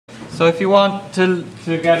So if you want to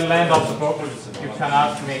get a land off the book, you can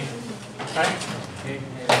ask me. Okay?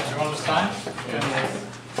 You understand?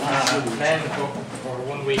 Land the book for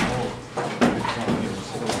 1 week.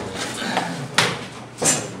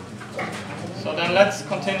 So then let's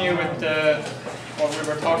continue with what we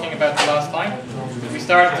were talking about the last time. We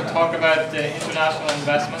started to talk about the international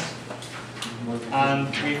investment, and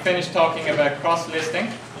we finished talking about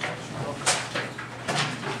cross-listing.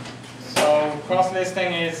 So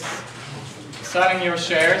cross-listing is selling your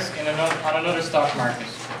shares on another stock market.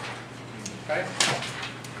 Okay.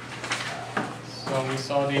 So we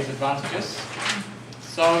saw these advantages.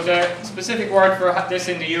 So the specific word for this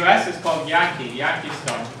in the US is called Yankee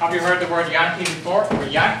stock. Have you heard the word Yankee before? Or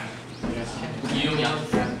Yank? Yes. New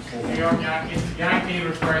York Yankees. Yankee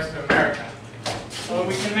refers to America. So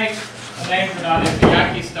we can make a name for that as the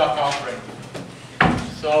Yankee stock offering.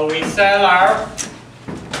 So we sell our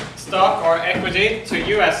stock or equity to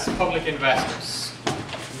US public investors.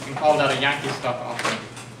 You can call that a Yankee stock offering.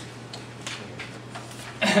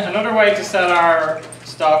 Another way to sell our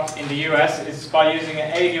stock in the US is by using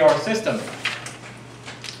an ADR system.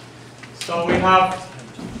 So we have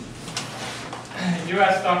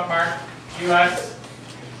US stock market, US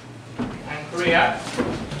and Korea.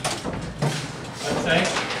 Let's say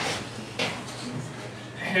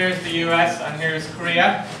here's the US and here's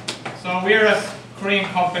Korea. So we're a Korean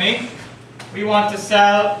company. We want to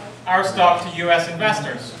sell our stock to US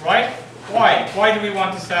investors, right? Why? Why do we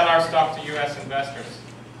want to sell our stock to US investors?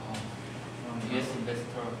 US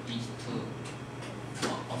investor is to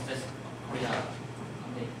access Korea.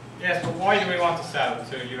 Yes, but why do we want to sell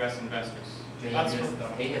to US investors? They want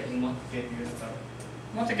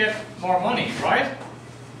to get more money, right?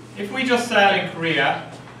 If we just sell in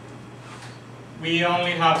Korea, we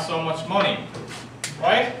only have so much money,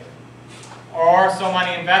 right? Or so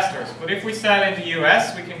many investors. But if we sell in the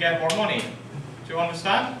US, we can get more money. Do you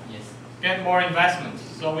understand? Yes. Get more investment.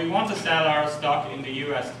 So we want to sell our stock in the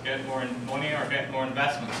US to get more money or get more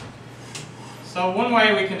investment. So one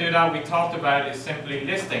way we can do that, we talked about, is simply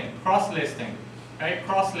listing, cross-listing. Okay,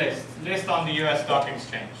 cross-list, list on the US stock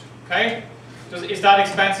exchange. Okay, is that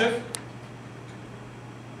expensive?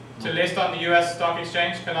 To list on the US stock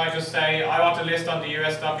exchange? Can I just say, I want to list on the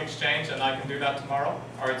US stock exchange and I can do that tomorrow?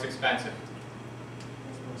 Or it's expensive?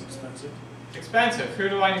 It's expensive. Expensive. Who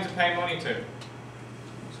do I need to pay money to?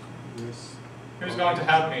 Yes. Who's going to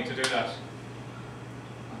help me to do that?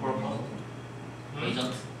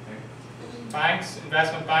 Agent. Banks,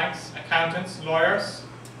 investment banks, accountants, lawyers.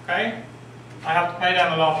 Okay? I have to pay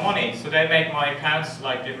them a lot of money, so they make my accounts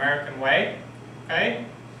like the American way. Okay?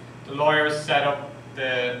 The lawyers set up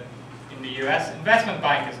in the US. Investment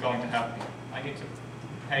bank is going to help me. I need to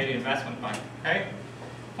pay the investment bank. Okay?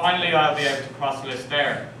 Finally, I'll be able to cross-list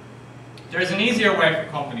there. There's an easier way for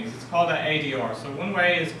companies. It's called an ADR. So one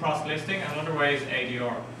way is cross-listing, another way is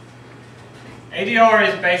ADR. ADR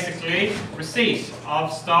is basically receipt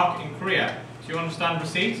of stock in Korea. Do you understand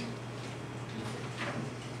receipt?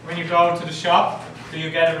 When you go to the shop, do you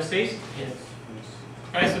get a receipt? Yes.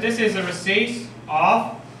 Okay, so this is a receipt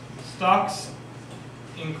of stocks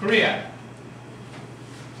in Korea.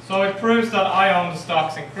 So it proves that I own the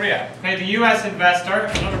stocks in Korea. Okay, the US investor,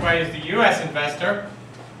 another way is the US investor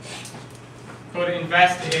could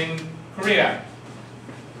invest in Korea,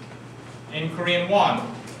 in Korean won.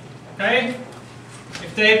 Okay?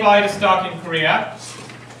 If they buy the stock in Korea,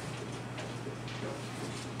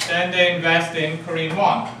 then they invest in Korean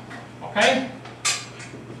won. Okay?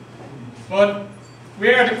 But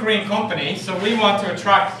we're the Korean company, so we want to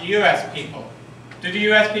attract US people. Do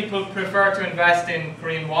the US people prefer to invest in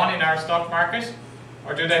Korean won in our stock market?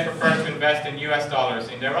 Or do they prefer to invest in US dollars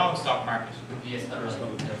in their own stock market? Yes.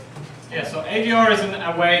 Yeah, so ADR is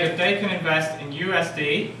a way that they can invest in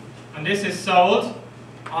USD, and this is sold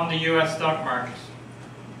on the US stock market.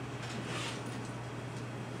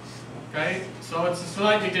 Okay, so it's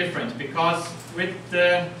slightly different because with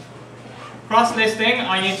the cross-listing,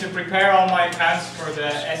 I need to prepare all my accounts for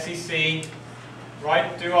the SEC,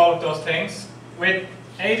 right? Do all of those things. With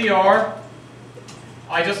ADR,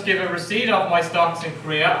 I just give a receipt of my stocks in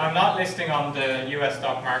Korea. I'm not listing on the US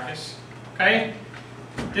stock market. Okay?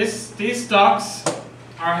 These stocks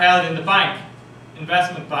are held in the bank,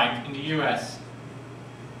 investment bank in the US.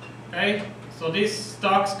 Okay? So these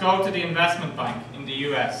stocks go to the investment bank in the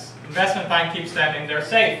US. Investment bank keeps them in their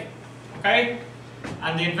safe. Okay?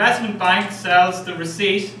 And the investment bank sells the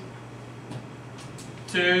receipt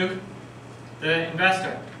to the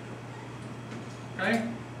investor. Okay?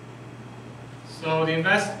 So they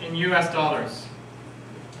invest in US dollars.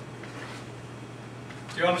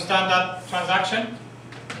 Do you understand that transaction?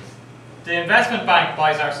 the investment bank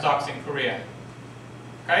buys our stocks in Korea.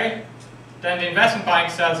 Okay? Then the investment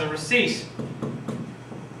bank sells a receipt,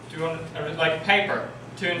 like paper,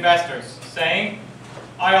 to investors saying,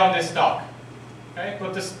 I own this stock. Okay?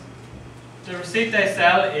 But the receipt they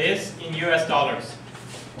sell is in US dollars,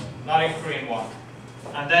 not in Korean won.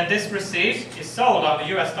 And then this receipt is sold on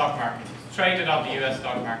the US stock market, traded on the US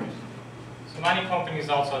stock market. So many companies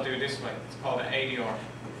also do this way. It's called an ADR.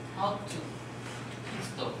 How to fix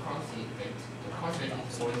the currency rate? The currency rate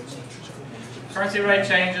is always changing. Currency rate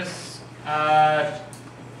changes.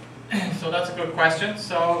 So that's a good question.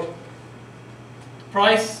 So the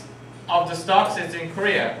price of the stocks is in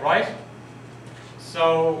Korea, right?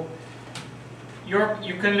 So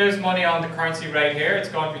you can lose money on the currency rate here. It's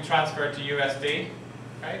going to be transferred to USD,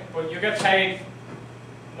 okay? But you get paid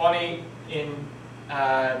money in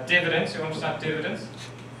dividends. You understand dividends?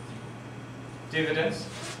 Dividends.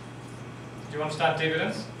 Do you understand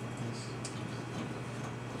dividends?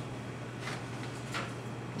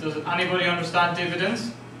 Does anybody understand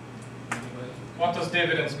dividends? What does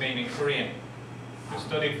dividends mean in Korean? You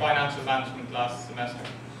studied financial management last semester.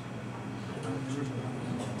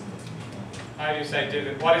 How do you say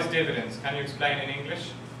dividend? What is dividends? Can you explain in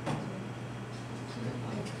English?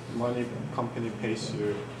 Money company pays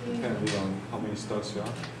you depending on how many stocks you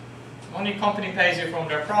have. Money company pays you from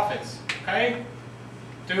their profits. Okay?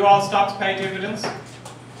 Do all stocks pay dividends?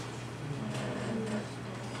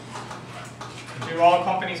 Do all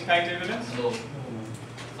companies pay dividends? No.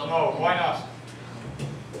 No, why not?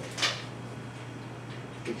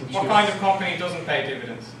 You can What choose. kind of company doesn't pay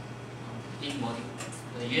dividends? Big money.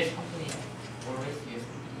 The US company always US.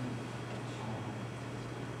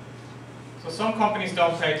 So some companies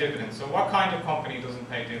don't pay dividends. So what kind of company doesn't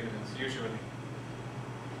pay dividends usually?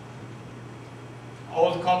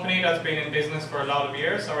 Old company that's been in business for a lot of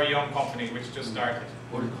years, or a young company which just started?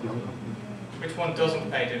 Old Young company. company. Which one doesn't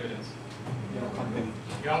pay dividends? Young company.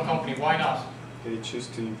 Young company, why not? They choose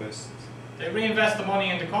to invest. They reinvest the money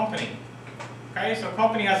in the company. Okay, so a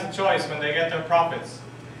company has a choice when they get their profits.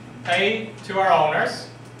 Pay to our owners,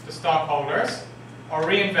 the stockholders, or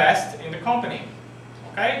reinvest in the company.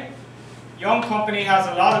 Okay? Young company has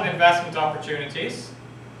a lot of investment opportunities.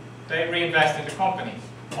 They reinvest in the company.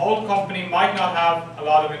 Old company might not have a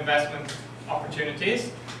lot of investment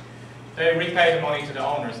opportunities. They repay the money to the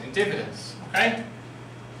owners in dividends. Okay?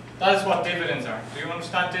 That is what dividends are. Do you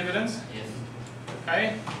understand dividends? Yes.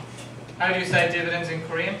 Okay? How do you say dividends in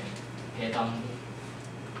Korean? 배당.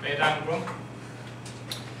 배당금.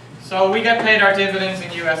 So we get paid our dividends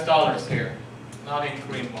in US dollars here, not in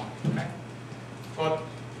Korean won. Okay? But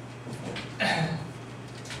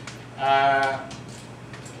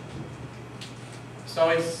so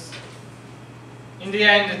it's in the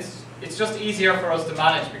end it's just easier for us to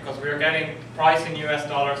manage because we're getting price in US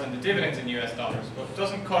dollars and the dividends in US dollars, but it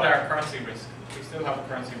doesn't cut our currency risk. We still have a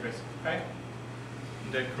currency risk, okay?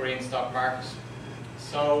 In the Korean stock market.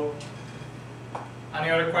 So any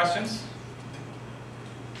other questions?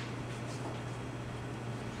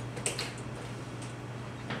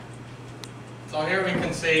 So here we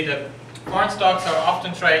can see that foreign stocks are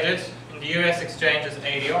often traded in the US exchange as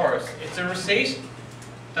ADRs. It's a receipt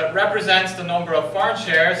that represents the number of foreign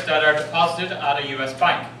shares that are deposited at a US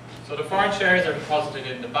bank. So the foreign shares are deposited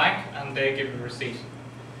in the bank and they give a receipt.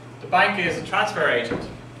 The bank is a transfer agent.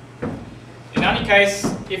 In any case,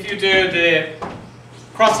 if you do the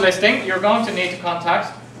cross-listing, you're going to need to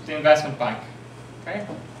contact the investment bank. Okay?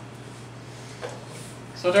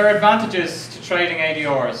 So there are advantages to trading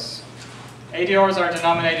ADRs. ADRs are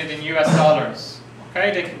denominated in US dollars.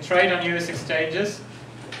 Okay? They can trade on US exchanges,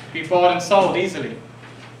 be bought and sold easily.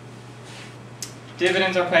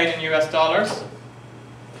 Dividends are paid in US dollars.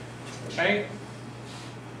 Okay?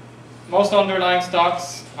 Most underlying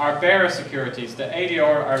stocks are bearer securities. The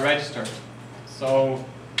ADR are registered. So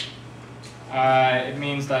it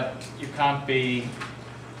means that you can't be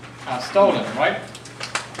stolen, right?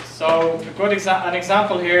 So an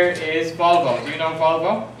example here is Volvo. Do you know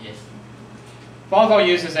Volvo? Yes. Volvo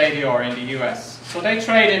uses ADR in the US. So they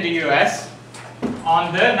trade in the US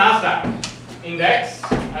on the Nasdaq index,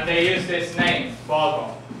 and they use this name,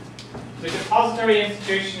 Volvo. The depository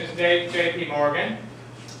institution is JP Morgan.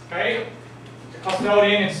 Okay? The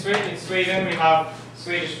custodian in Sweden, we have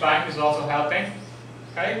Swedish Bank is also helping.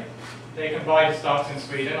 Okay? They can buy the stocks in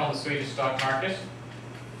Sweden on the Swedish stock market.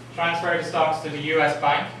 Transfer the stocks to the US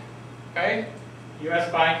Bank. Okay?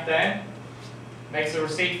 US Bank then makes a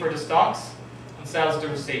receipt for the stocks and sells the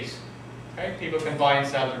receipt. Okay? People can buy and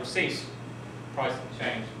sell the receipt. Price can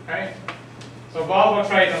change. Okay? So Volvo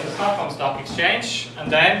trades on the Stockholm Stock Exchange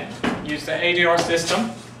and then use the ADR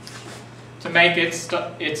system to make its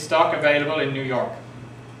stock available in New York.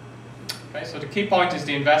 Okay, so the key point is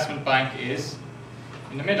the investment bank is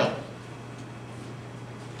in the middle.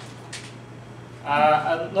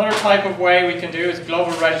 Another type of way we can do is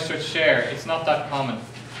global registered share. It's not that common.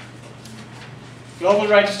 Global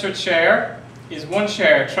registered share is one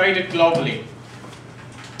share traded globally.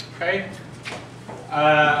 Okay.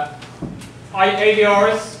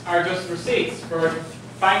 ADRs are just receipts for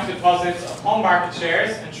bank deposits of home market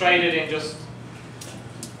shares and traded in just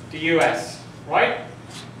the US, right?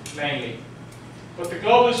 Mainly. But the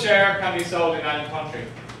global share can be sold in any country.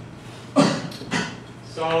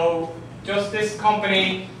 So just this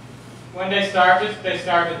company, when they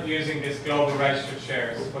started using this global registered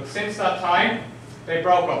shares. But since that time, they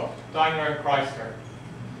broke up, Daimler and Chrysler.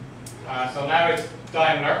 So now it's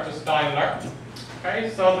Daimler, just Daimler.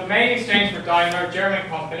 Okay, so the main exchange for Daimler, German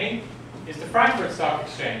company, is the Frankfurt Stock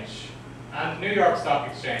Exchange and New York Stock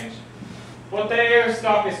Exchange. But their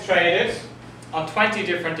stock is traded on 20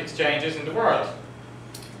 different exchanges in the world.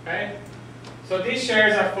 Okay, so these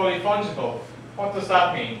shares are fully fungible. What does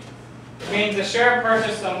that mean? It means a share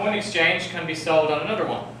purchased on one exchange can be sold on another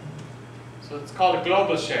one. So it's called a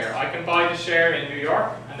global share. I can buy the share in New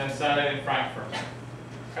York and then sell it in Frankfurt.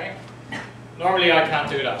 Okay? Normally I can't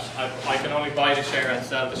do that. I can only buy the share and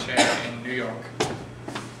sell the share in New York.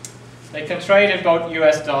 They can trade in both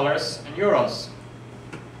US dollars and euros.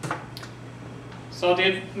 So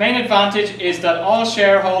the main advantage is that all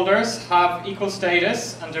shareholders have equal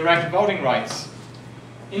status and direct voting rights.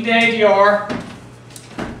 In the ADR,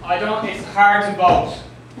 it's hard to vote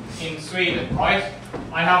in Sweden, right?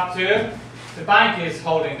 The bank is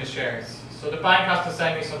holding the shares. So the bank has to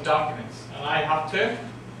send me some documents and I have to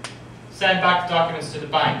send back the documents to the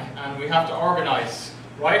bank and we have to organize,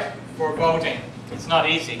 right, for voting. It's not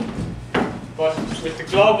easy. But with the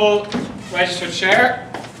global registered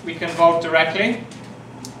share, we can vote directly.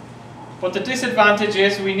 But the disadvantage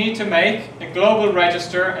is we need to make a global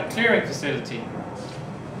register and clearing facility.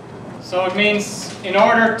 So it means in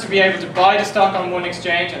order to be able to buy the stock on one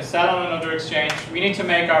exchange and sell on another exchange, we need to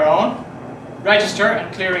make our own register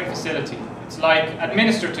and clearing facility. It's like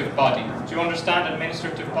administrative body. Do you understand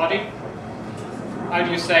administrative body? How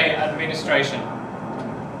do you say administration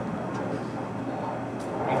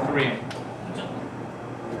in Korean?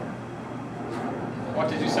 What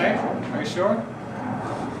did you say? Are you sure?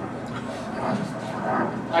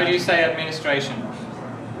 How do you say administration?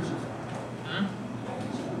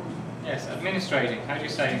 Yes, administrating. How do you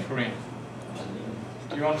say in Korean?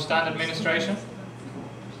 Do you understand administration?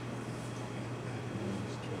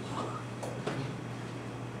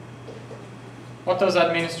 What does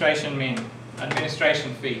administration mean?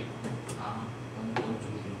 Administration fee.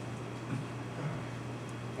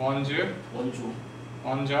 Wonju?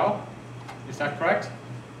 Wonjo? Is that correct?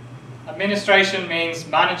 Administration means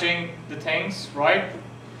managing the things, right?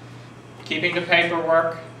 Keeping the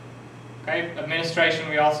paperwork. Okay, administration,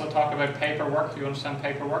 we also talk about paperwork. Do you understand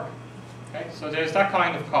paperwork? Okay, so there's that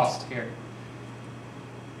kind of cost here.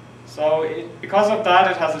 So because of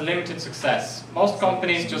that, it has a limited success. Most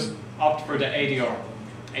companies just opt for the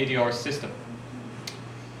ADR system.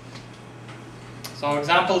 So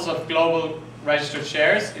examples of global registered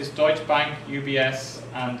shares is Deutsche Bank, UBS,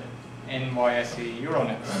 and NYSE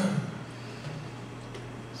Euronext.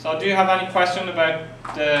 So do you have any question about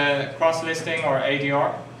the cross-listing or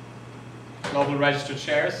ADR? Global registered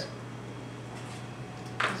shares.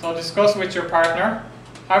 So discuss with your partner.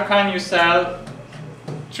 How can you sell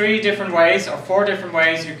 3 different ways or 4 different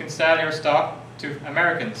ways you can sell your stock to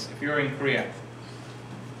Americans if you're in Korea?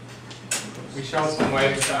 We showed some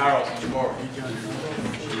ways with the arrows on the board.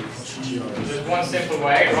 There's one simple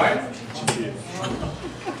way, right?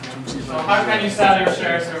 So how can you sell your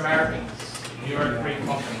shares to Americans? You're a Korean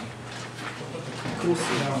company.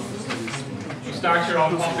 You start your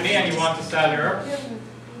own company and you want to sell your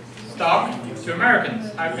stock to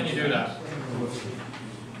Americans. How can you do that?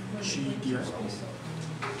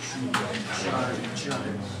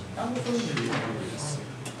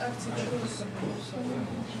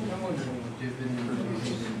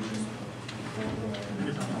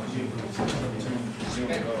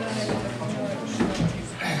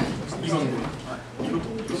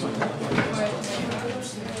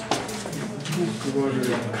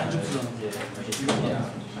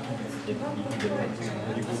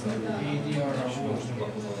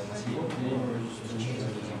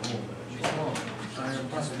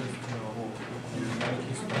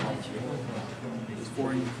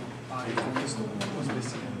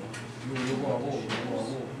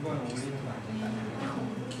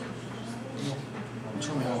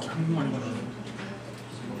 처음에 한국말이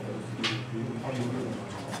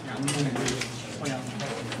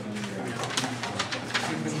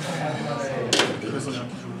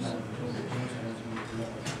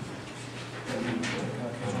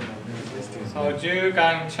So Ju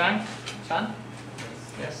Gang Chan?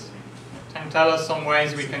 Yes. Can you tell us some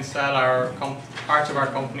ways we can sell our part of our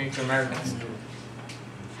company to Americans?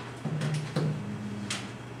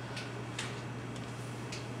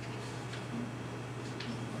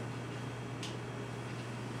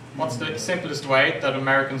 What's the simplest way that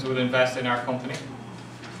Americans would invest in our company?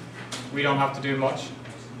 We don't have to do much.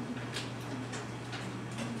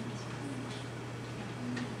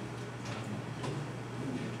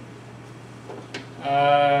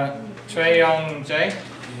 Trey Young J?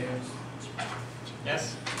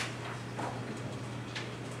 Yes?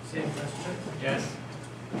 Same question. Yes?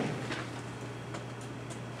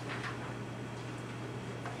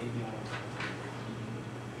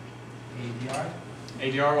 ADR.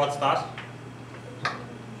 ADR, what's that?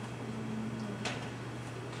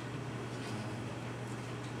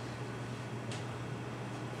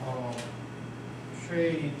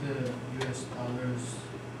 Trade the US dollars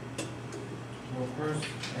brokers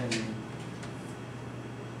and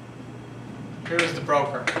Who is the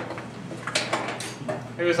broker?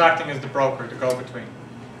 Who is acting as the broker, the go-between?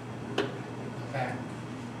 the bank.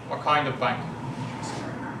 What kind of bank?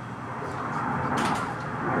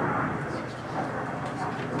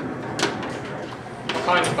 What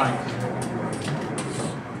kind of bank?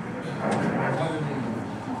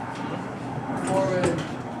 Foreign.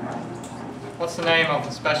 What's the name of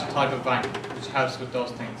the special type of bank which helps with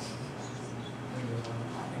those things?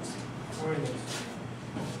 Foreign.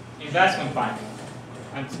 Investment bank.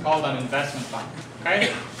 And it's called an investment bank.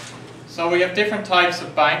 Okay? So we have different types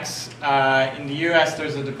of banks. In the US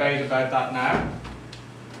there's a debate about that now.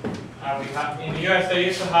 In the US they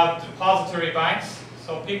used to have depository banks.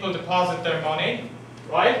 So people deposit their money,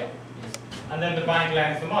 right? And then the bank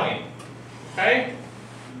lends the money. Okay?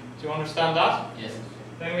 Do you understand that? Yes.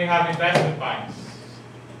 Then we have investment banks.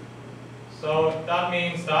 So that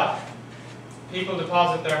means that people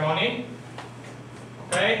deposit their money,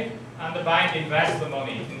 okay, and the bank invests the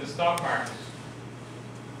money in the stock market,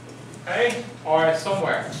 okay, or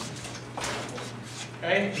somewhere.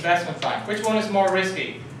 Okay, investment bank. Which one is more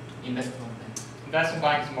risky? Investment bank. Investment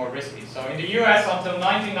bank is more risky. So in the US until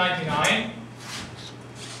 1999,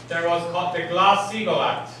 there was called the Glass-Steagall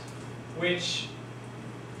Act, which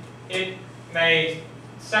it made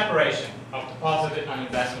separation of deposit and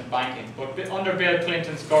investment banking. But under Bill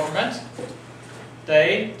Clinton's government,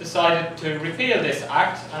 they decided to repeal this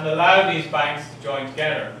act and allow these banks to join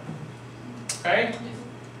together. Okay?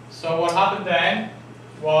 So what happened then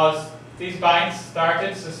was these banks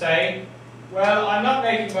started to say, well, I'm not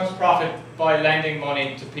making much profit by lending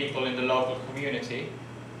money to people in the local community,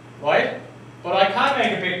 right? But I can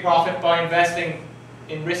make a big profit by investing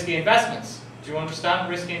in risky investments. Do you understand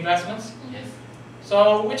risky investments? Yes.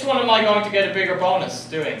 So which one am I going to get a bigger bonus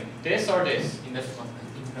doing? This or this? Investment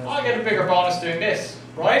bank. I'll get a bigger bonus doing this,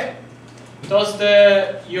 right? Does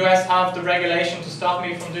the US have the regulation to stop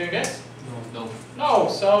me from doing this? No. No,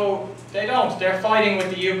 so they don't. They're fighting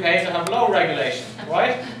with the UK to have low regulation,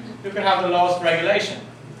 right? Who can have the lowest regulation?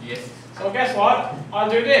 Yes. So guess what? I'll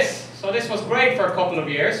do this. So this was great for a couple of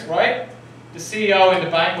years, right? The CEO in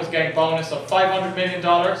the bank was getting bonus of $500 million,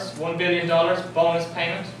 $1 billion bonus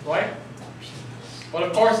payment, right? But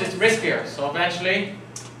of course it's riskier, so eventually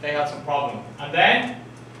they had some problem. And then,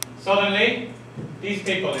 suddenly, these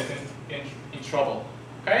people is in trouble,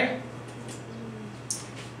 okay?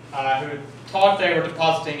 Who thought they were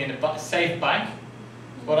depositing in a safe bank,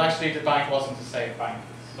 but actually the bank wasn't a safe bank.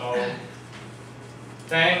 So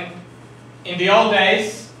then, in the old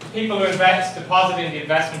days, people who deposit in the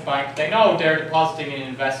investment bank, they know they're depositing in an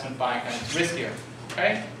investment bank and it's riskier,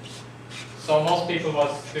 okay? So most people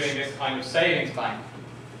was doing this kind of savings bank.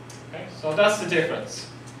 Okay? So that's the difference.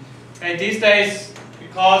 Okay, these days,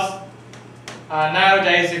 because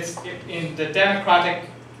nowadays it's in the Democratic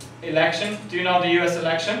election. Do you know the US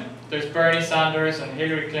election? There's Bernie Sanders and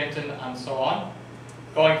Hillary Clinton and so on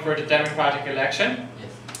going for the Democratic election.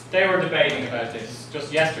 Yes. They were debating about this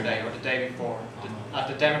just yesterday or the day before at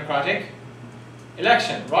the Democratic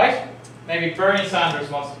election, right? Maybe Bernie Sanders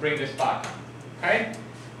wants to bring this back, okay?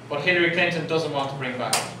 But Hillary Clinton doesn't want to bring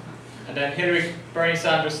back. And then Bernie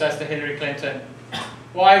Sanders says to Hillary Clinton,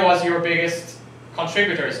 why was your biggest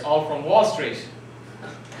contributors all from Wall Street?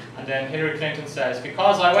 And then Hillary Clinton says,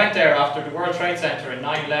 because I went there after the World Trade Center in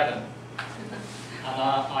 9/11 and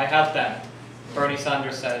I helped them. Bernie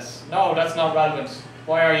Sanders says, no, that's not relevant.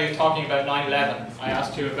 Why are you talking about 9/11? I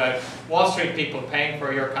asked you about Wall Street people paying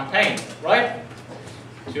for your campaign, right?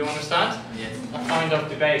 Do you understand? Yes. That kind of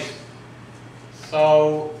debate.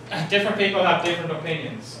 So different people have different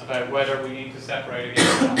opinions about whether we need to separate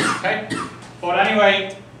again or not, okay? But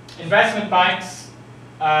anyway, investment banks,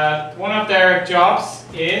 one of their jobs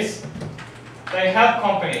is they help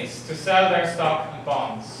companies to sell their stock and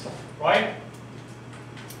bonds, right?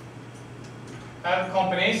 Help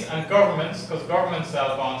companies and governments, because governments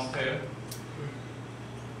sell bonds too.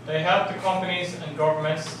 They help the companies and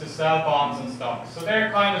governments to sell bonds and stocks. So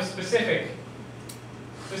they're kind of specific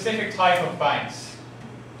type of banks.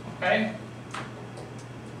 Okay?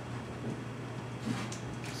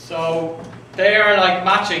 So they are like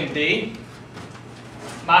matching the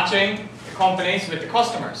companies with the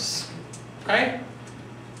customers. Okay?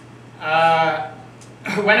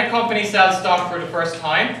 When a company sells stock for the first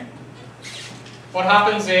time, what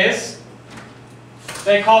happens is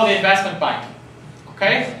they call the investment bank.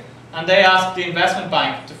 Okay? And they ask the investment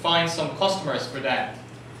bank to find some customers for them.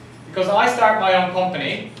 Because I start my own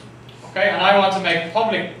company, okay, and I want to make a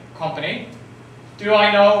public company. Do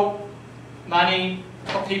I know many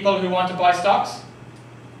people who want to buy stocks?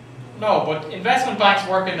 No, but investment banks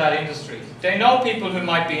work in that industry. They know people who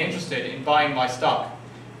might be interested in buying my stock.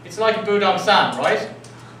 It's like Budong San, right?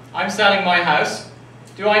 I'm selling my house.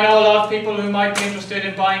 Do I know a lot of people who might be interested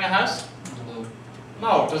in buying a house?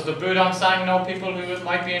 No. Does the Budong Sang know people who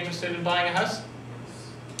might be interested in buying a house?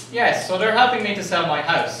 Yes, so they're helping me to sell my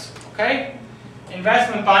house. Okay?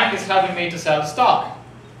 Investment bank is helping me to sell stock.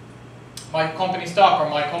 My company stock or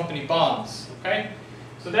my company bonds. Okay?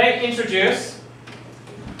 So they introduce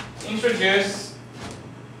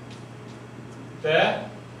the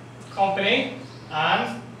company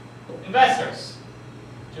and investors.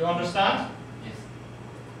 Do you understand? Yes.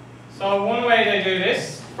 So one way they do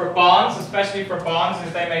this, for bonds, especially for bonds,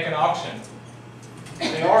 is they make an auction.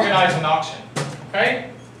 They organize an auction. Okay?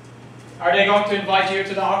 Are they going to invite you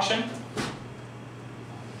to the auction?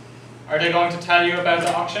 Are they going to tell you about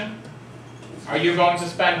the auction? Are you going to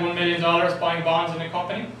spend $1 million buying bonds in a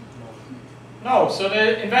company? No. So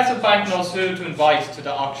the investment bank knows who to invite to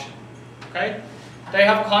the auction. Okay? They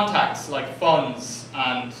have contacts like funds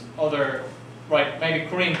and other, right, maybe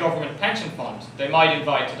Korean government pension fund. They might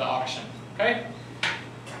invite to the auction. Okay?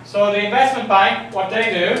 So the investment bank, what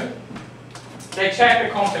they do, they check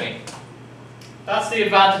the company. That's the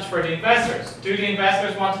advantage for the investors. Do the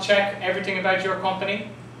investors want to check everything about your company?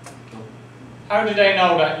 How do they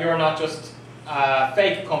know that you're not just a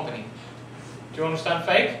fake company? Do you understand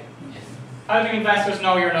fake? Yes. How do investors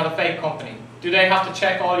know you're not a fake company? Do they have to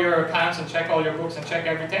check all your accounts and check all your books and check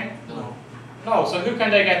everything? No. No, so who can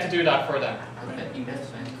they get to do that for them?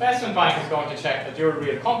 Investment. Investment bank is going to check that you're a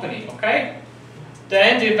real company, okay?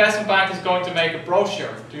 Then the investment bank is going to make a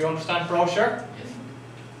brochure. Do you understand brochure? Yes.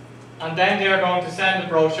 And then they are going to send the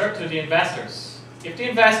brochure to the investors. If the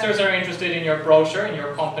investors are interested in your brochure, in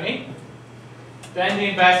your company, then the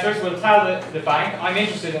investors will tell the bank, I'm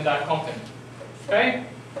interested in that company. Okay?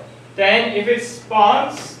 Then if it's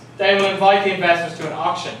bonds, they will invite the investors to an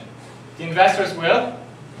auction. The investors will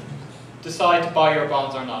decide to buy your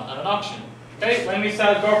bonds or not at an auction. Okay? When we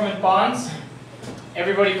sell government bonds,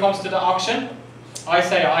 everybody comes to the auction. I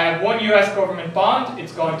say I have one US government bond,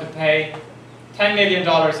 it's going to pay $10 million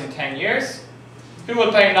in 10 years. Who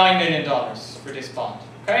will pay $9 million for this bond?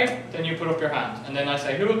 Okay? Then you put up your hand. And then I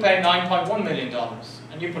say, who will pay $9.1 million?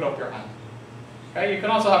 And you put up your hand. Okay? You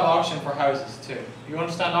can also have auction for houses too. You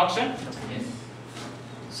understand auction? Yes.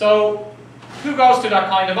 So, who goes to that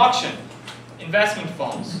kind of auction? Investment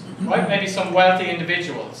funds, right? Maybe some wealthy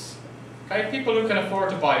individuals. Okay? People who can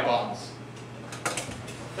afford to buy bonds.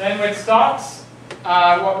 Then with stocks,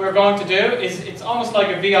 what we're going to do is, it's almost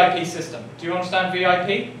like a VIP system. Do you understand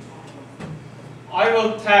VIP? I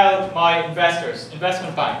will tell my investors,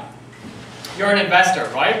 investment bank, you're an investor,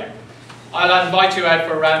 right? I'll invite you out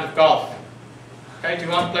for a round of golf. Okay, do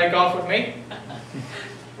you want to play golf with me?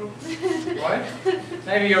 Right?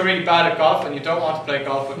 Maybe you're really bad at golf and you don't want to play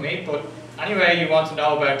golf with me, but anyway, you want to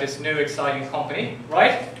know about this new exciting company,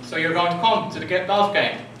 right? So you're going to come to the golf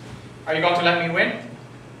game. Are you going to let me win?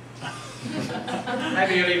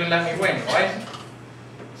 Maybe you'll even let me win, right?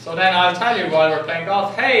 So then I'll tell you while we're playing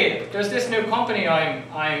golf, hey, there's this new company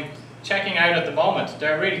I'm checking out at the moment.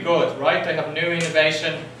 They're really good, right? They have new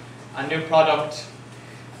innovation, a new product.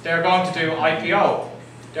 They're going to do IPO.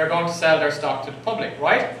 They're going to sell their stock to the public,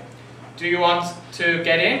 right? Do you want to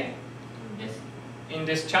get in? Yes. In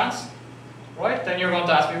this chance? Right? Then you're going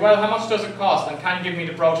to ask me, well, how much does it cost? And can you give me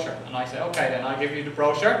the brochure? And I say, okay, then I'll give you the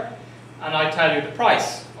brochure and I tell you the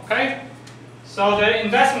price. Okay? So the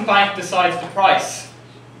investment bank decides the price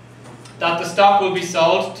that the stock will be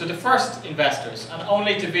sold to the first investors and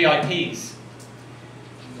only to VIPs.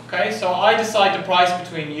 Okay, so I decide the price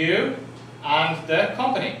between you and the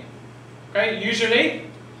company. Okay, usually,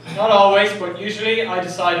 not always, but usually I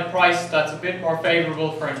decide a price that's a bit more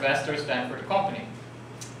favorable for investors than for the company.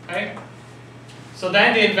 Okay? So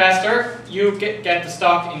then the investor, you get the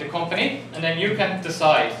stock in the company, and then you can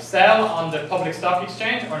decide, sell on the public stock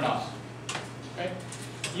exchange or not. Okay?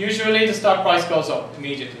 Usually the stock price goes up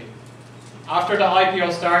immediately. After the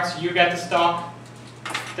IPO starts, you get the stock,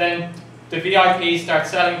 then the VIPs start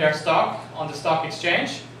selling their stock on the stock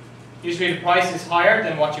exchange. Usually the price is higher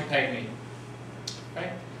than what you paid me.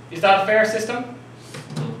 Okay? Is that a fair system?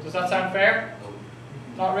 Does that sound fair?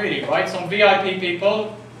 Not really, right? Some VIP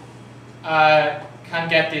people can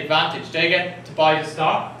get the advantage. They get to buy the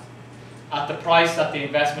stock at the price that the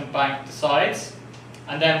investment bank decides,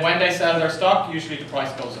 and then when they sell their stock, usually the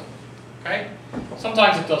price goes up. Okay?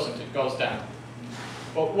 Sometimes it doesn't, it goes down.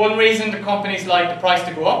 But one reason the companies like the price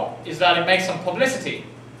to go up is that it makes some publicity,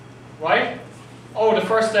 right? Oh, the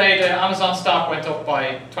first day the Amazon stock went up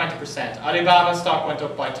by 20%, Alibaba stock went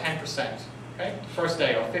up by 10%, okay? First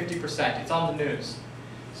day, or 50%, it's on the news.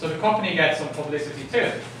 So the company gets some publicity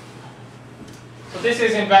too. So this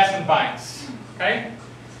is investment banks, okay?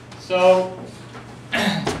 So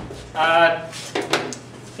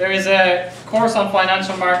there is a course on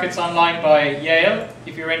financial markets online by Yale,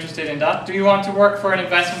 if you're interested in that. Do you want to work for an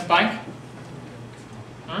investment bank?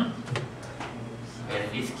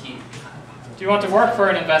 Very risky. Do you want to work for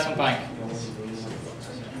an investment bank?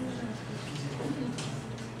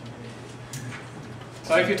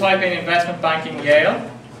 So if you type in investment banking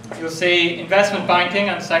Yale, you'll see investment banking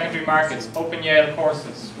and secondary markets, open Yale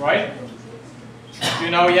courses, right? Do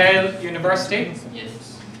you know Yale University?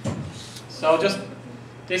 Yes. So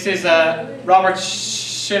this is Robert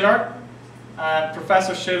Shiller,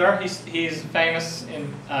 Professor Shiller. He's famous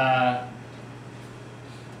in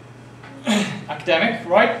academic,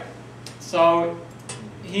 right? So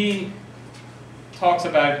he talks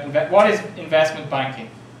about what is investment banking,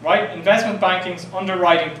 right? Investment banking's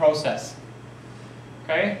underwriting process,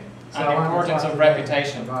 okay, and the importance of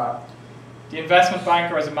reputation. The investment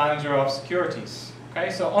banker is a manager of securities, okay.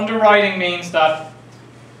 So underwriting means that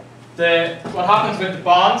what happens with the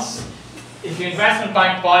bonds, if the investment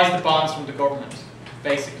bank buys the bonds from the government,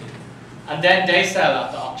 basically, and then they sell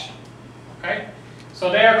at the auction, okay. So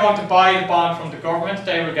they are going to buy the bond from the government.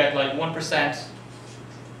 They will get like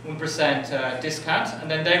 1% discount, and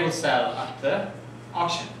then they will sell at the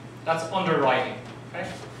auction. That's underwriting. Okay.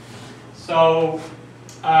 So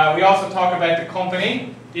we also talk about the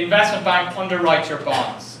company. The investment bank underwrites your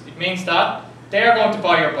bonds. It means that they are going to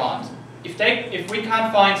buy your bond. If we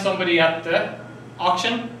can't find somebody at the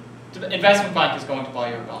auction, the investment bank is going to buy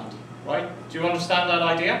your bond. Right? Do you understand that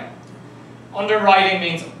idea? Underwriting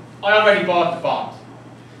means I already bought the bond.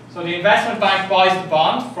 So the investment bank buys the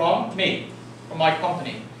bond from me, from my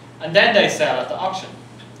company, and then they sell at the auction.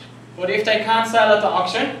 But if they can't sell at the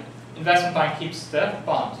auction, investment bank keeps the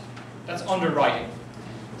bond. That's underwriting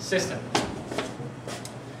system.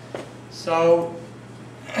 So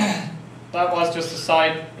that was just a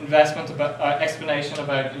side explanation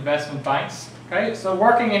about investment banks. Okay, so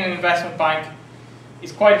working in an investment bank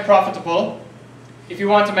is quite profitable. If you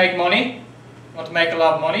want to make money, want to make a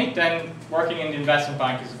lot of money, then working in the investment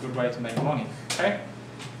bank is a good way to make money. Okay?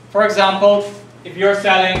 For example, if you're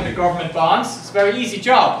selling the government bonds, it's a very easy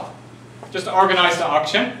job. Just organize the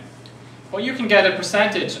auction. But you can get a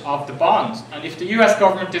percentage of the bonds. And if the US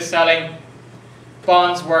government is selling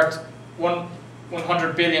bonds worth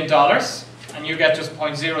 $100 billion, and you get just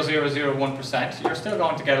 0.0001%, you're still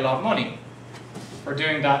going to get a lot of money for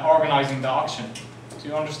doing that, organizing the auction. Do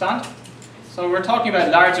you understand? So we're talking about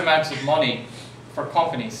large amounts of money for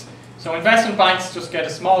companies. So investment banks just get a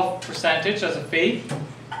small percentage as a fee.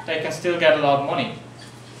 They can still get a lot of money.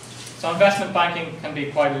 So investment banking can be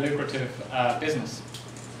quite a lucrative business.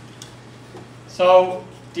 So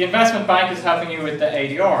the investment bank is helping you with the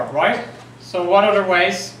ADR, right? So what other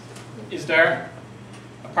ways is there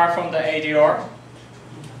apart from the ADR?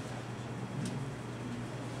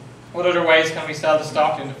 What other ways can we sell the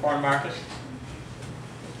stock in the foreign market?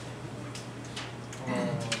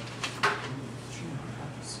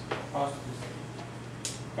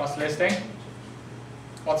 Cross listing.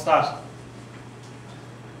 What's that?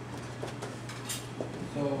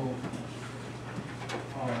 So,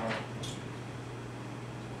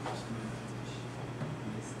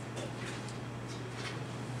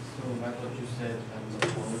 I thought you said that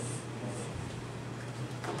before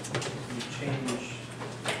you change.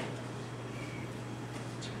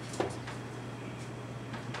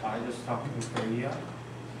 I just talked in Korea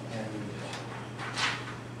and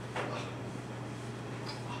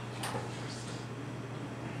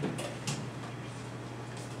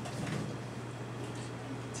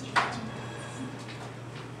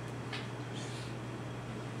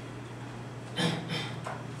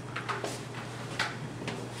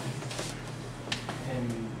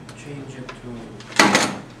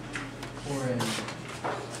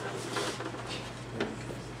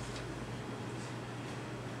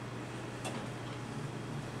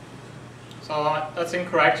So that's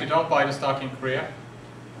incorrect. You don't buy the stock in Korea.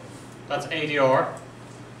 That's ADR.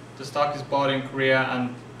 The stock is bought in Korea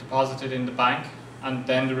and deposited in the bank, and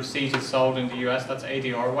then the receipt is sold in the US. That's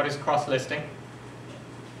ADR. What is cross-listing?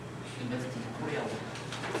 Invest in Korea won.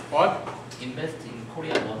 What? Invest in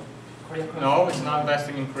Korea won. Korean currency. No, it's not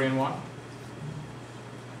investing in Korean won.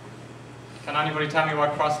 Can anybody tell me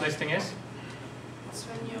what cross-listing is? It's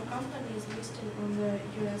when your company is listed on the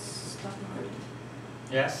US stock market.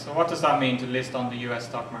 Yes. So what does that mean to list on the US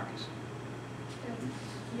stock market?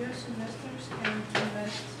 US investors can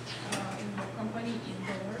invest in your company in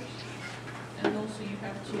dollars, and also you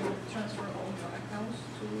have to transfer all your accounts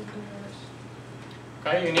to dollars.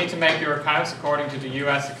 Okay, you need to make your accounts according to the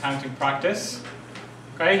US accounting practice.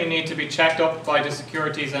 Okay, you need to be checked up by the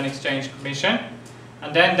Securities and Exchange Commission,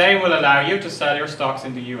 and then they will allow you to sell your stocks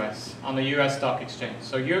in the US, on the US stock exchange.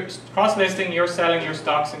 So you're cross-listing, you're selling your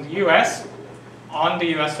stocks in the US on the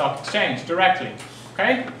US stock exchange directly.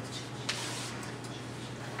 Okay?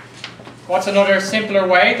 What's another simpler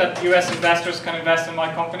way that US investors can invest in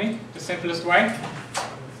my company? The simplest way?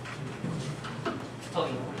 Stock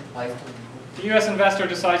in Korea. Buy stock in Korea. The US investor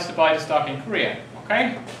decides to buy the stock in Korea,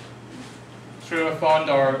 okay? Through a fund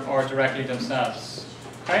or directly themselves,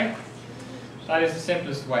 okay? That is the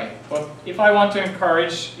simplest way. But if I want to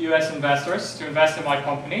encourage US investors to invest in my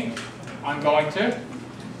company, I'm going to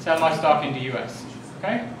sell my stock in the US,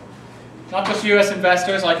 okay? Not just US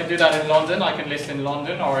investors, I can do that in London, I can list in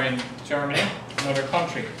London or in Germany, another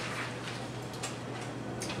country.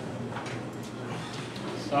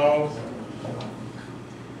 So,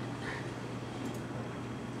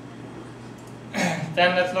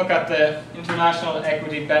 then let's look at the international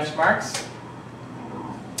equity benchmarks.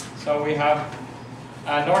 So we have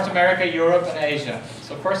North America, Europe and Asia.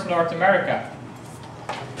 So first North America.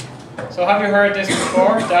 So have you heard this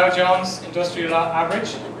before? Dow Jones Industrial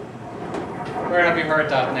Average? Where have you heard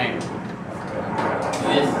that name?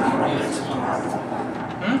 US.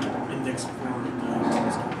 Index for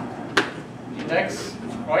Index,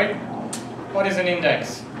 right? What is an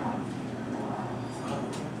index?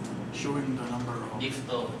 showing the number of If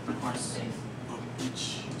the price price of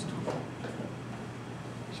each stock.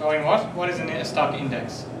 Showing what? What is a stock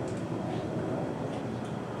index?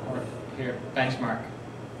 Or here, benchmark.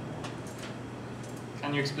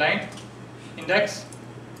 Can you explain? Index?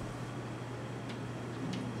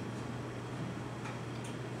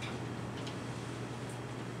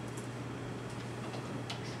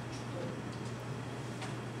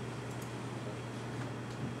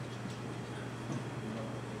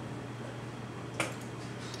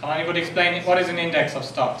 Can anybody explain what is an index of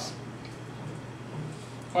stocks?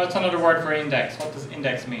 What's another word for index? What does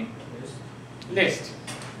index mean? List.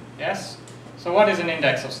 Yes? So what is an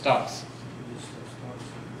index of stocks?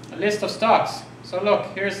 A list of stocks. So look,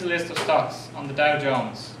 here's the list of stocks on the Dow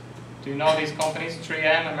Jones. Do you know these companies?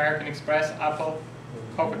 3M, American Express, Apple,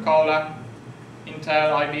 Coca-Cola,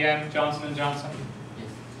 Intel, IBM, Johnson & Johnson. Yes.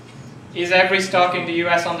 Is every stock in the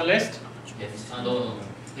US on the list? Yes. No.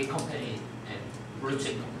 Big company and blue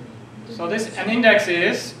chip company. So an index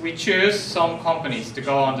is, we choose some companies to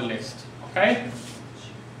go on the list, okay?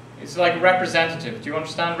 It's like representative. Do you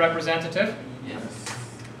understand representative? Yes.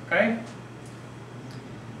 Okay.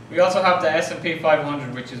 We also have the S&P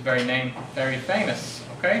 500, which is very famous,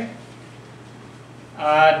 okay?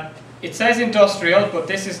 It says industrial, but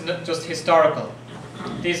this is not just historical.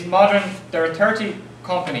 There are 30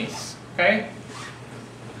 companies, okay?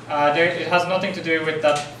 It has nothing to do with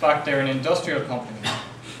that fact they're an industrial company.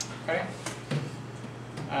 Okay.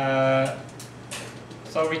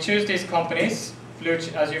 So we choose these companies.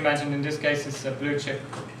 As you mentioned, in this case, it's a blue chip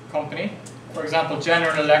company. For example,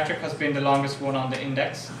 General Electric has been the longest one on the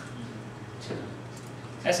index.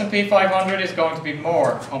 S&P 500 is going to be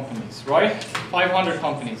more companies, right? 500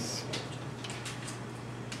 companies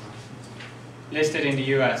listed in the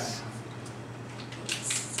US.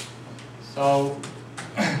 So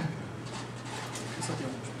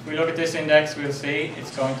if we look at this index, we'll see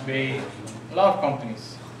it's going to be a lot of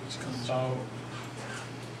companies. So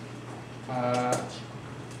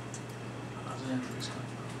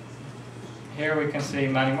here we can see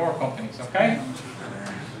many more companies, okay?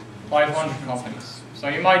 500 companies. So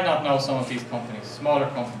you might not know some of these companies, smaller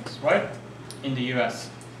companies, right? In the US,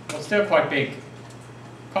 but still quite big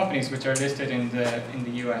companies which are listed in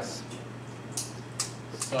the US.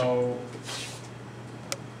 So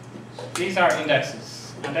these are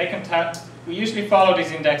indexes, and they can tell. We usually follow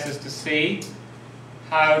these indexes to see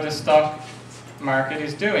how the stock market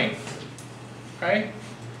is doing. Okay,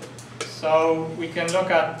 so we can look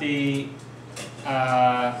at the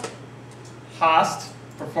past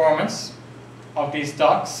performance of these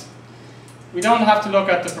stocks, we don't have to look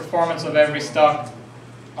at the performance of every stock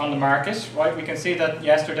on the market, right? We can see that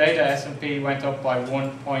yesterday the S&P went up by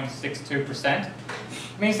 1.62%. It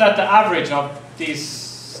means that the average of these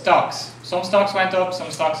stocks, some stocks went up, some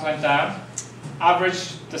stocks went down.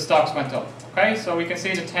 Average, the stocks went up. Okay, so we can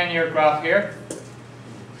see the 10-year graph here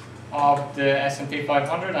of the S&P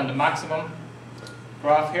 500 and the maximum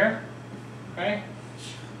graph here. Okay,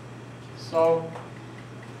 so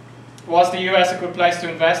was the US a good place to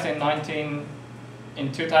invest in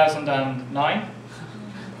 2009?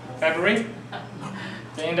 February?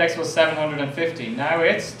 The index was 750. Now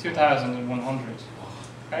it's 2,100.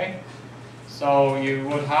 Okay, so you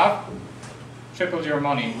would have tripled your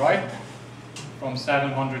money, right? From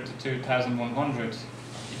 700 to 2,100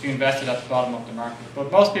 if you invested at the bottom of the market.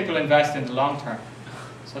 But most people invest in the long term.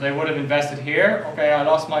 So they would have invested here. Okay, I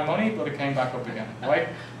lost my money, but it came back up again, right?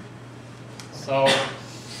 So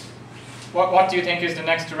what do you think is the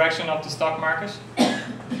next direction of the stock market? Go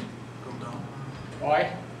down.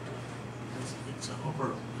 Why? It's an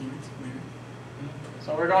upper limit, maybe.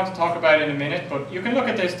 So we're going to talk about it in a minute, but you can look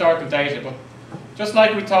at the historical data. But just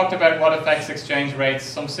like we talked about what affects exchange rates,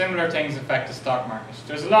 some similar things affect the stock market.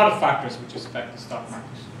 There's a lot of factors which affect the stock market.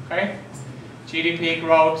 Okay? GDP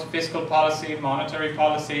growth, fiscal policy, monetary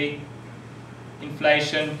policy,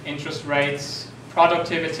 inflation, interest rates,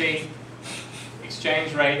 productivity,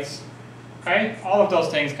 exchange rates. Okay? All of those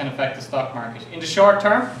things can affect the stock market. In the short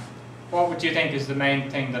term, what would you think is the main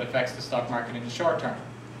thing that affects the stock market in the short term?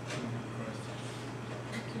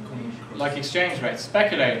 Like exchange rates,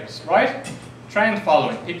 speculators, right? Trend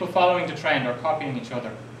following, people following the trend or copying each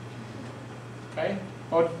other. Okay,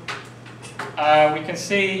 but we can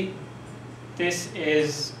see this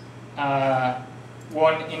is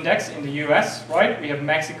one index in the US, right? We have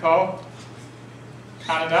Mexico,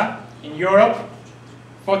 Canada. In Europe,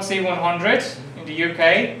 FTSE 100. In the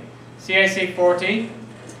UK, CAC 40.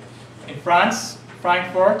 In France,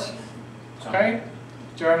 Frankfurt. Okay,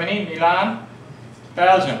 Germany, Milan.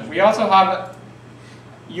 Belgium. We also have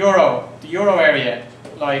Euro, the Euro area,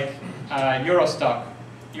 like Eurostock.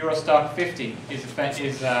 Eurostock 50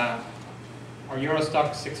 is or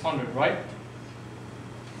Eurostock 600, right?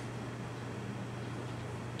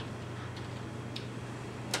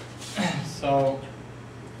 So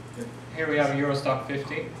here we have Eurostock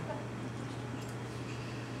 50.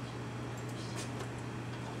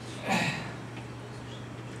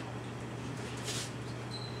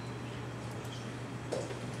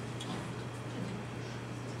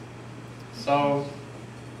 So,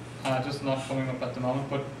 just not coming up at the moment,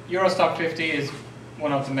 but Eurostock 50 is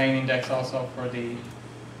one of the main index also for the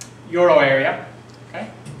Euro area. Okay.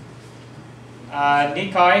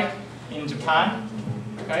 Nikkei in Japan.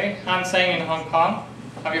 Okay. Hang Seng in Hong Kong.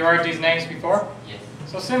 Have you heard these names before? Yes.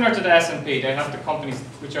 So similar to the S&P, they have the companies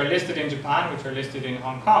which are listed in Japan, which are listed in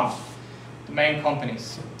Hong Kong, the main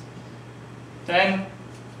companies. Then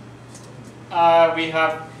we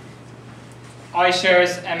have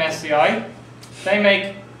iShares MSCI. They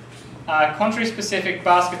make country-specific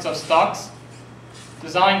baskets of stocks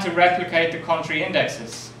designed to replicate the country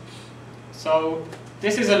indexes. So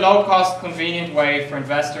this is a low-cost, convenient way for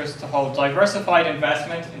investors to hold diversified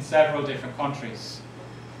investment in several different countries.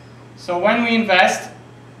 So when we invest,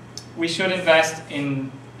 we should invest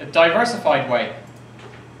in a diversified way.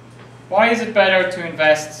 Why is it better to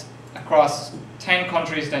invest across 10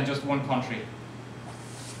 countries than just one country?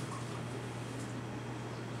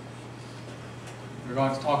 We're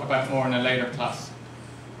going to talk about more in a later class.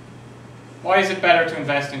 Why is it better to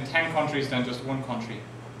invest in 10 countries than just one country?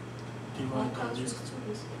 Divide the risk.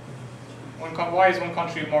 Why is one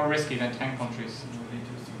country more risky than 10 countries?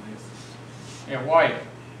 Yeah, why?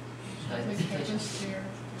 Something happens there.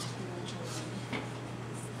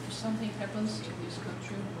 If something happens in this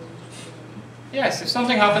country, Yes, if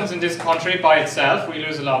something happens in this country by itself, we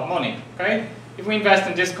lose a lot of money. Okay? If we invest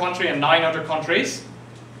in this country and 9 other countries,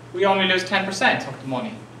 we only lose 10% of the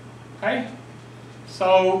money. Okay?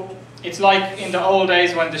 So it's like in the old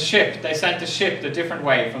days when they sent the ship the different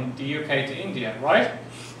way from the UK to India, right?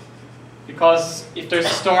 Because if there's a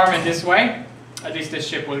storm in this way, at least this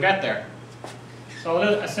ship will get there. So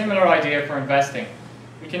a similar idea for investing.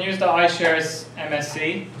 We can use the iShares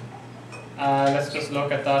MSC. Let's just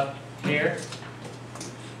look at that here.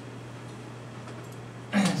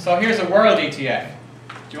 So here's a world ETF.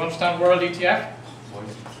 Do you understand world ETF?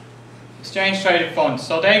 Exchange traded funds.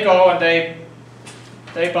 So they go and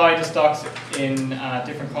they buy the stocks in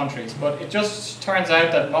different countries. But it just turns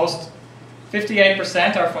out that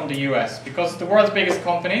 58% are from the US, because the world's biggest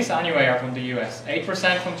companies anyway are from the US.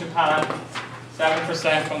 8% from Japan,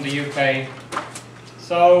 7% from the UK.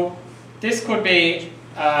 So this could be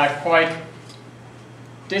quite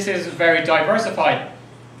this is a very diversified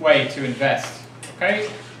way to invest. Okay,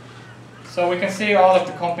 so we can see all of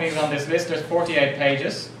the companies on this list. There's 48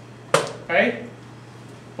 pages. Okay,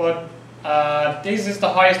 but this is the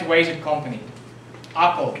highest weighted company.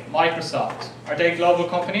 Apple, Microsoft, are they global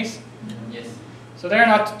companies? Yes. So they're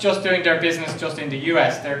not just doing their business just in the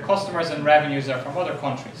US. Their customers and revenues are from other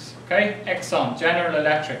countries. Okay, Exxon, General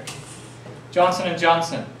Electric, Johnson &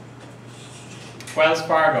 Johnson, Wells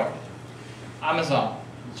Fargo, Amazon,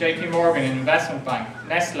 JP Morgan, an investment bank,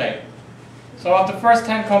 Nestle. So of the first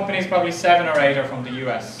 10 companies, probably 7 or 8 are from the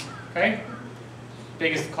US. Okay,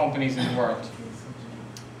 biggest companies in the world.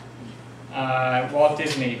 Walt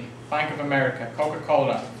Disney, Bank of America,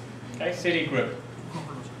 Coca-Cola, okay, Citigroup.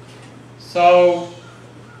 So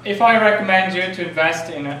if I recommend you to invest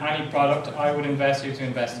in any product, I would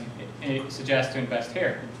suggest to invest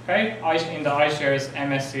here. Okay, in the iShares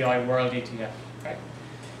MSCI World ETF. Okay,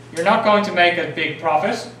 you're not going to make a big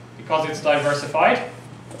profit because it's diversified,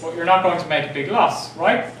 but you're not going to make a big loss,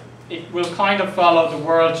 right? It will kind of follow the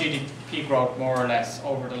world GDP growth more or less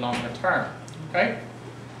over the longer term. Okay.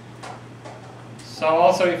 So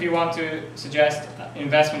also, if you want to suggest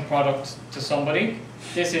investment products to somebody,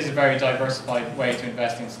 this is a very diversified way to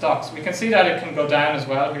invest in stocks. We can see that it can go down as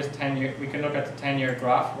well. Here's 10-year. We can look at the 10-year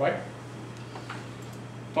graph, right?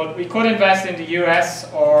 But we could invest in the US,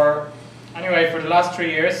 or anyway, for the last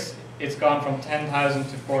 3 years, it's gone from 10,000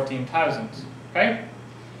 to 14,000. Okay?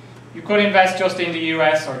 You could invest just in the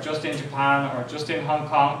US, or just in Japan, or just in Hong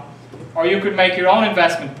Kong, or you could make your own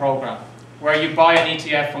investment program, where you buy an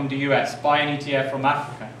ETF from the US, buy an ETF from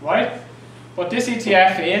Africa, right? But this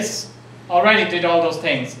ETF already did all those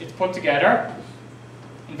things. It's put together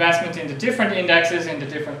investment in the different indexes in the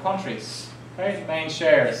different countries, okay, main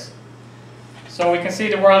shares. So we can see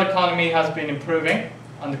the world economy has been improving,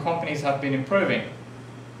 and the companies have been improving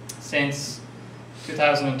since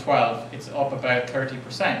 2012. It's up about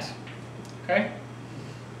 30%, okay?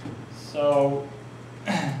 So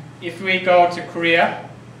if we go to Korea,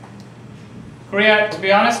 to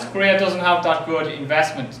be honest, Korea doesn't have that good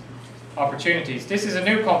investment opportunities. This is a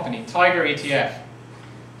new company, Tiger ETF.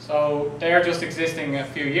 So they're just existing a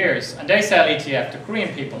few years, and they sell ETF to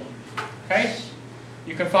Korean people. Okay?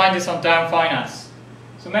 You can find this on Down Finance.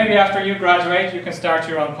 So maybe after you graduate, you can start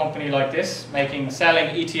your own company like this,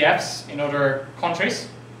 selling ETFs in other countries.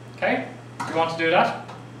 Okay? If you want to do that,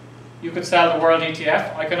 you could sell the world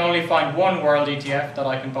ETF. I can only find one world ETF that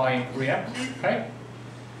I can buy in Korea. Okay?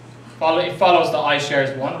 It follows the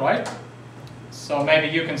iShares one, right? So maybe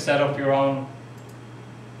you can set up your own.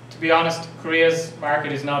 To be honest, Korea's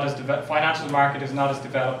market is not as financial market is not as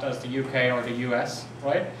developed as the UK or the US,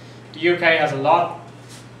 right? The UK has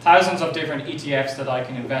thousands of different ETFs that I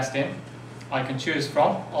can invest in, I can choose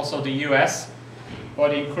from. Also the US,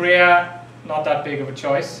 but in Korea, not that big of a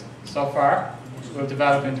choice so far. Will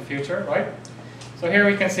develop in the future, right? So here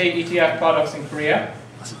we can see ETF products in Korea.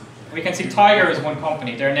 We can see Tiger is one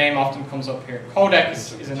company. Their name often comes up here.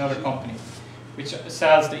 Codex is another company which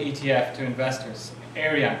sells the ETF to investors.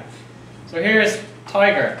 Arian. So here is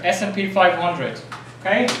Tiger, S&P 500.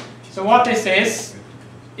 Okay. So what this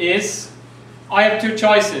is I have two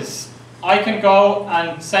choices. I can go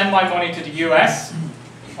and send my money to the US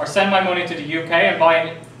or send my money to the UK and buy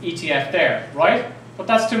an ETF there, right? But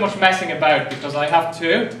that's too much messing about because I have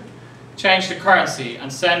to change the currency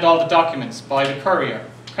and send all the documents by the courier.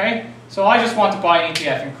 Okay? So I just want to buy an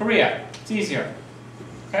ETF in Korea. It's easier.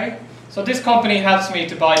 Okay? So this company helps me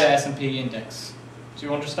to buy the S&P index. Do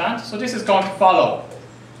you understand? So this is going to follow.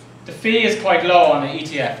 The fee is quite low on an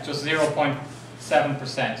ETF, just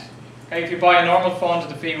 0.7%. Okay? If you buy a normal fund,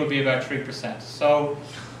 the fee will be about 3%. So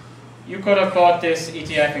you could have bought this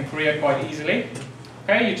ETF in Korea quite easily.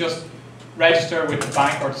 Okay? You just register with the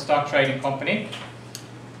bank or the stock trading company,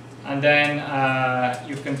 and then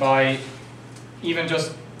you can buy even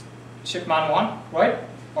just Shipman 1, right?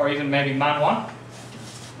 Or even maybe Man 1,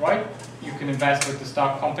 right? You can invest with the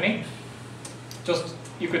stock company.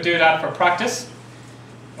 You could do that for practice,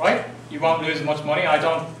 right? You won't lose much money. I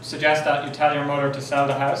don't suggest that you tell your mother to sell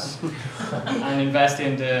the house and invest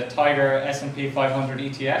in the Tiger S&P 500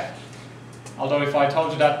 ETF. Although if I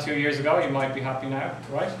told you that 2 years ago, you might be happy now,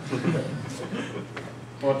 right?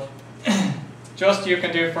 But just you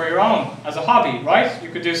can do for your own, as a hobby, right? You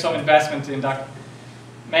could do some investment in that.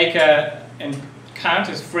 Make an account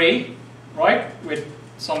is free, right? With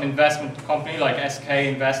some investment company like SK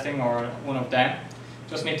Investing or one of them.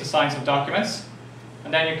 Just need to sign some documents,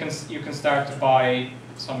 and then you can start to buy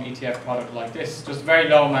some ETF product like this. Just a very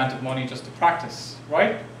low amount of money just to practice,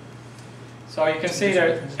 right? So you can see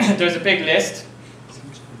there's a big list,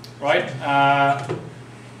 right?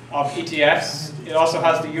 of ETFs. It also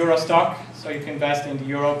has the Euro stock, so you can invest in the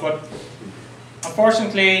Euro. But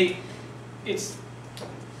unfortunately,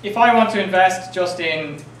 if I want to invest just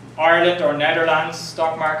in Ireland or Netherlands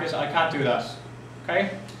stock market, I can't do that. Okay?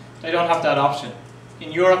 They don't have that option.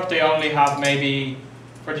 In Europe, they only have maybe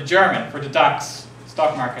for the DAX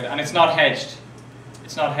stock market, and it's not hedged.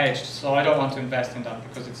 It's not hedged, so I don't want to invest in that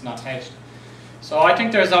because it's not hedged. So I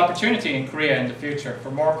think there's opportunity in Korea in the future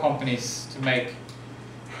for more companies to make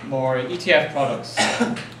more ETF products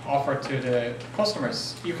offered to the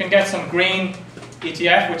customers. You can get some green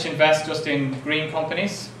ETF which invests just in green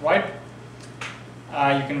companies, right?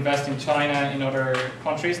 You can invest in China, in other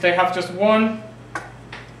countries. They have just one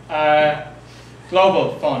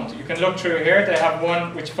global fund. You can look through here. They have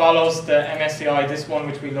one which follows the MSCI, this one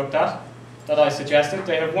which we looked at, that I suggested.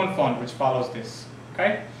 They have one fund which follows this,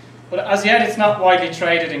 okay? But as yet, it's not widely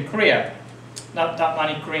traded in Korea. Not that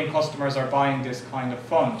many Korean customers are buying this kind of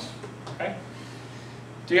fund, okay?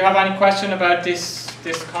 Do you have any question about this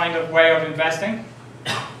kind of way of investing?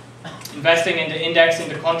 Investing in the index in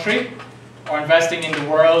the country, or investing in the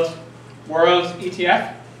world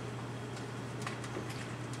ETF?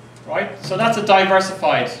 Right? So that's a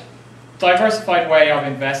diversified way of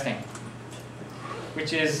investing,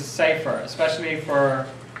 which is safer, especially for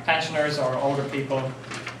pensioners or older people,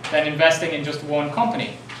 than investing in just one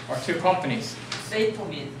company or two companies. Say to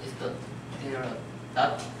me, there are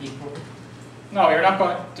not people. No, you're not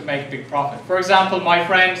going to make a big profit. For example, my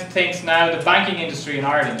friend thinks now the banking industry in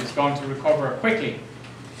Ireland is going to recover quickly.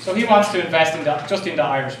 So he wants to invest just in the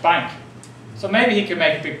Irish bank. So maybe he can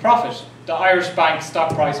make a big profit. The Irish bank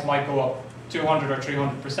stock price might go up 200 or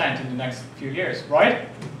 300% in the next few years, right?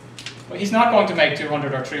 But he's not going to make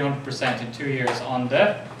 200 or 300% in 2 years on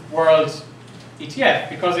the world ETF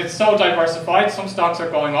because it's so diversified. Some stocks are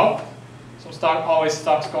going up, some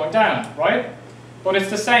stocks going down, right? But it's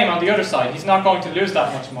the same on the other side. He's not going to lose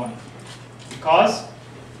that much money because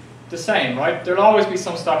the same, right? There'll always be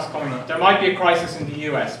some stocks coming up. There might be a crisis in the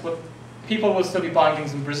US, but people will still be buying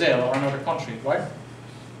things in Brazil or another country, right?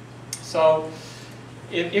 So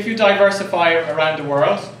if you diversify around the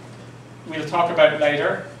world, we'll talk about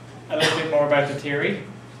later a little bit more about the theory.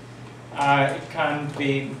 It can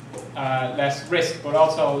be less risk, but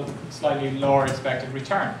also slightly lower expected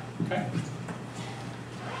return. Okay.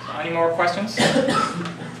 So any more questions?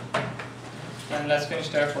 Then let's finish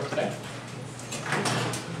there for today.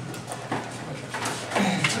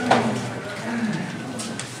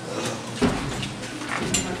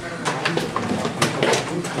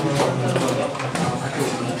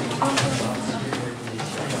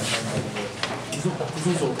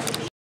 무슨 소?